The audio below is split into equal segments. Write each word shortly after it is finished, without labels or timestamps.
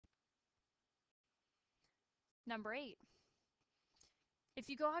Number 8. If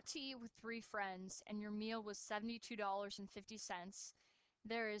you go out to eat with 3 friends and your meal was $72.50,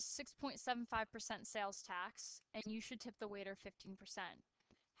 there is 6.75% sales tax, and you should tip the waiter 15%.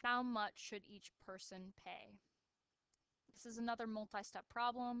 How much should each person pay? This is another multi-step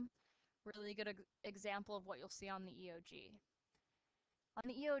problem, really good example of what you'll see on the EOG. On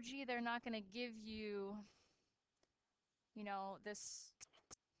the EOG, they're not going to give you, this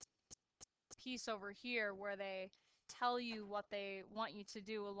piece over here where they tell you what they want you to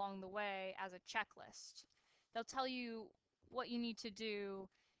do along the way as a checklist. They'll tell you what you need to do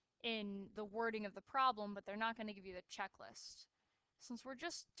in the wording of the problem, but they're not going to give you the checklist. Since we're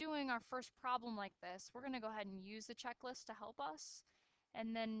just doing our first problem like this, we're going to go ahead and use the checklist to help us,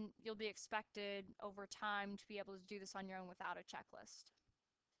 and then you'll be expected over time to be able to do this on your own without a checklist.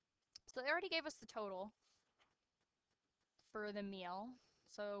 So they already gave us the total for the meal.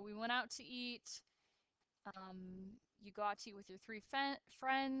 So we went out to eat. You go out to eat with your 3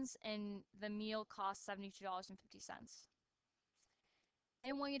 friends, and the meal costs $72.50.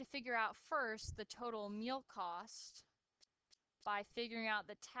 I want you to figure out first the total meal cost by figuring out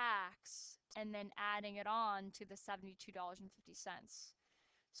the tax and then adding it on to the $72.50.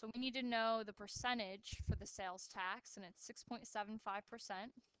 So we need to know the percentage for the sales tax, and it's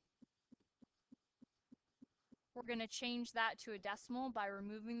 6.75%. We're going to change that to a decimal by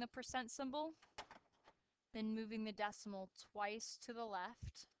removing the percent symbol, then moving the decimal twice to the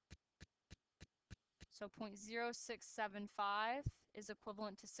left. So 0.0675 is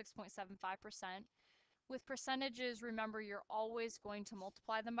equivalent to 6.75%. With percentages, remember you're always going to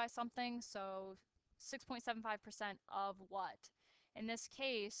multiply them by something, so 6.75% of what? In this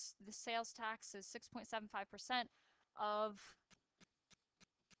case, the sales tax is 6.75% of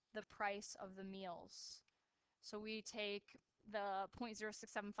the price of the meals. So we take the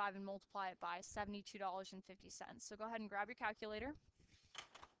 0.0675 and multiply it by $72.50. So go ahead and grab your calculator.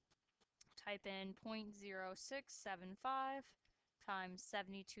 Type in 0.0675 times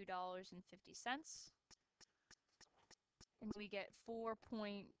 $72.50. And we get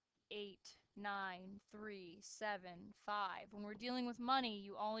 4.8935. When we're dealing with money,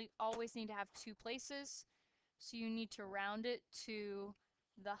 you always need to have 2 places, so you need to round it to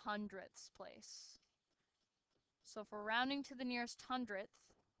the hundredths place. So if we're rounding to the nearest hundredth,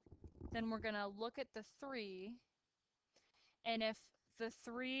 then we're going to look at the 3, and if the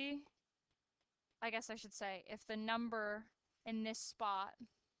 3, I guess I should say, if the number in this spot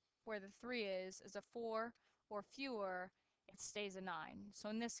where the 3 is a 4 or fewer, it stays a 9. So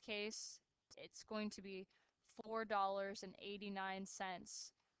in this case, it's going to be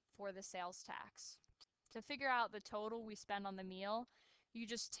 $4.89 for the sales tax. To figure out the total we spend on the meal, you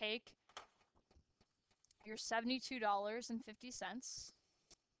just take your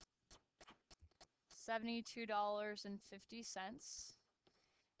 $72.50,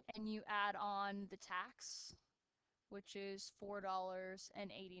 and you add on the tax, which is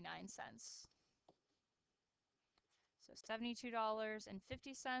 $4.89. So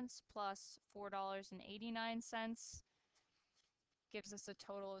 $72.50 plus $4.89 gives us a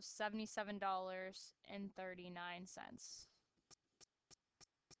total of $77.39.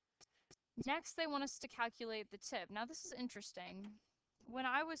 Next, they want us to calculate the tip. Now, this is interesting. When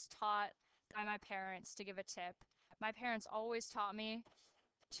I was taught by my parents to give a tip, my parents always taught me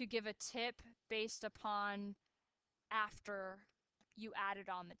to give a tip based upon after you added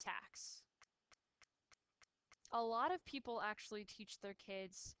on the tax. A lot of people actually teach their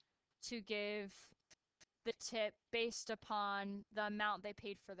kids to give the tip based upon the amount they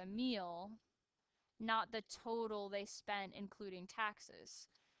paid for the meal, not the total they spent including taxes.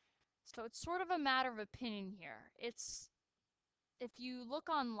 So it's sort of a matter of opinion here. If you look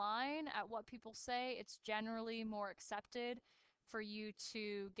online at what people say, it's generally more accepted for you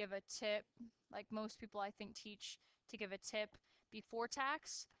to give a tip, like most people I think teach to give a tip before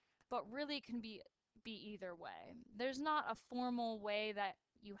tax, but really it can be either way. There's not a formal way that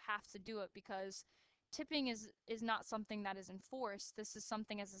you have to do it, because tipping is not something that is enforced. This is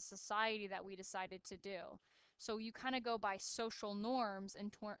something as a society that we decided to do. So you kind of go by social norms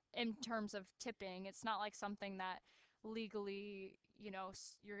in terms of tipping. It's not like something that legally,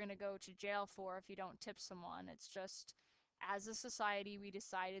 you're going to go to jail for if you don't tip someone. It's just, as a society, we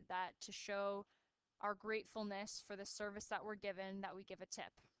decided that to show our gratefulness for the service that we're given, that we give a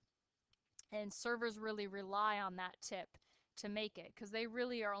tip. And servers really rely on that tip to make it, because they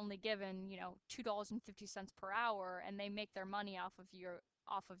really are only given, $2.50 per hour, and they make their money off of your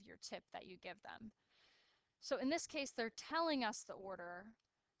tip that you give them. So in this case, they're telling us the order,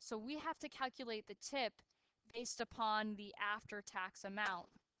 so we have to calculate the tip based upon the after-tax amount.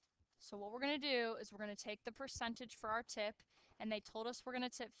 So what we're going to do is we're going to take the percentage for our tip, and they told us we're going to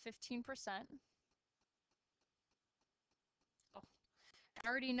tip 15%. Oh, I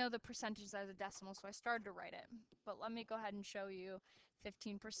already know the percentage as a decimal, so I started to write it. But let me go ahead and show you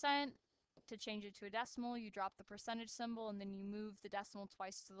 15%. To change it to a decimal, you drop the percentage symbol, and then you move the decimal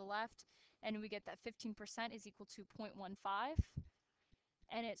twice to the left, and we get that 15% is equal to 0.15.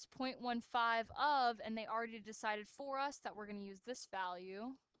 And it's 0.15 of, and they already decided for us that we're going to use this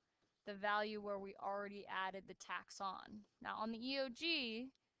value, the value where we already added the tax on. Now on the EOG,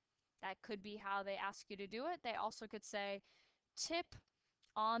 that could be how they ask you to do it. They also could say tip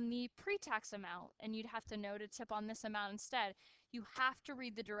on the pre-tax amount, and you'd have to know to tip on this amount instead. You have to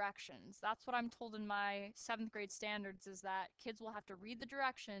read the directions. That's what I'm told in my 7th grade standards, is that kids will have to read the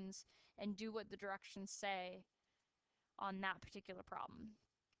directions and do what the directions say on that particular problem.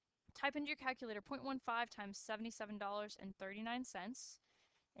 Type into your calculator 0.15 times $77.39,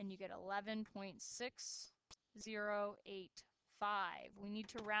 and you get 11.6085. We need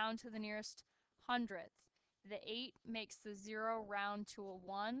to round to the nearest hundredth. The 8 makes the 0 round to a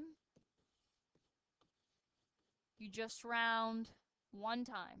 1. You just round one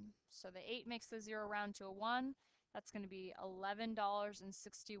time. So the 8 makes the 0 round to a 1. That's going to be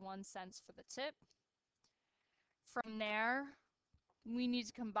 $11.61 for the tip. From there, we need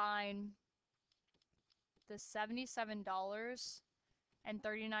to combine the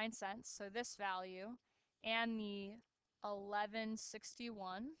 $77.39, so this value, and the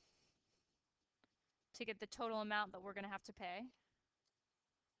 1161 to get the total amount that we're going to have to pay,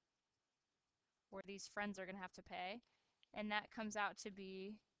 or these friends are going to have to pay, and that comes out to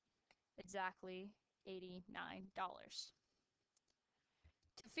be exactly $89.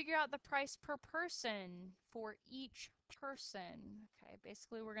 To figure out the price per person for each person, okay,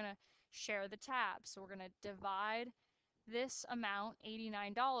 basically we're going to share the tab. So we're going to divide this amount,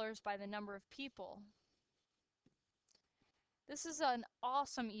 $89, by the number of people. This is an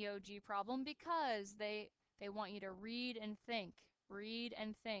awesome EOG problem because they want you to read and think. Read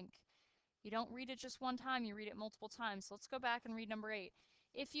and think. You don't read it just one time, you read it multiple times. So let's go back and read number 8.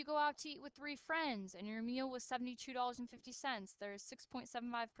 If you go out to eat with 3 friends and your meal was $72.50, there's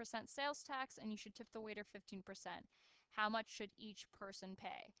 6.75% sales tax and you should tip the waiter 15%. How much should each person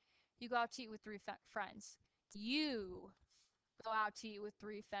pay? You go out to eat with 3 friends. You go out to eat with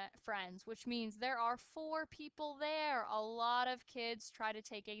 3 friends, which means there are 4 people there. A lot of kids try to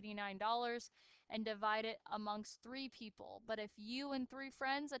take $89 and divide it amongst 3 people. But if you and 3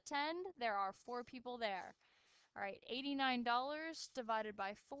 friends attend, there are 4 people there. All right, $89 divided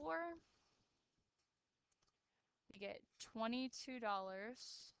by 4, we get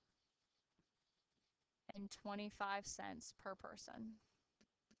 $22.25 per person.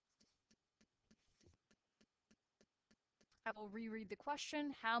 I will reread the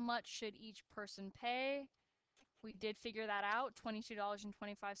question. How much should each person pay? We did figure that out,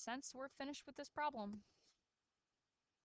 $22.25. We're finished with this problem.